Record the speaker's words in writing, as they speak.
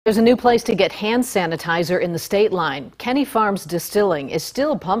There's a new place to get hand sanitizer in the state line. Kenny Farms Distilling is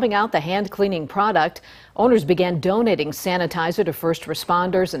still pumping out the hand cleaning product. Owners began donating sanitizer to first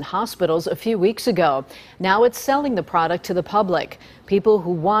responders and hospitals a few weeks ago. Now it's selling the product to the public. People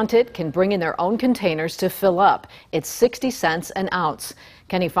who want it can bring in their own containers to fill up. It's 60 cents an ounce.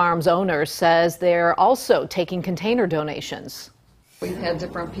 Kenny Farms owner says they're also taking container donations. We've had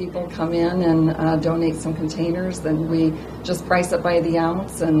different people come in and donate some containers, then we just price it by the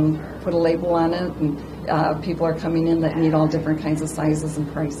ounce and put a label on it, and people are coming in that need all different kinds of sizes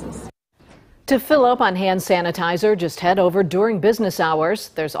and prices. To fill up on hand sanitizer, just head over during business hours.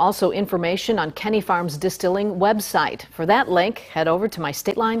 There's also information on Kenny Farms Distilling website. For that link, head over to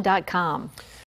mystateline.com.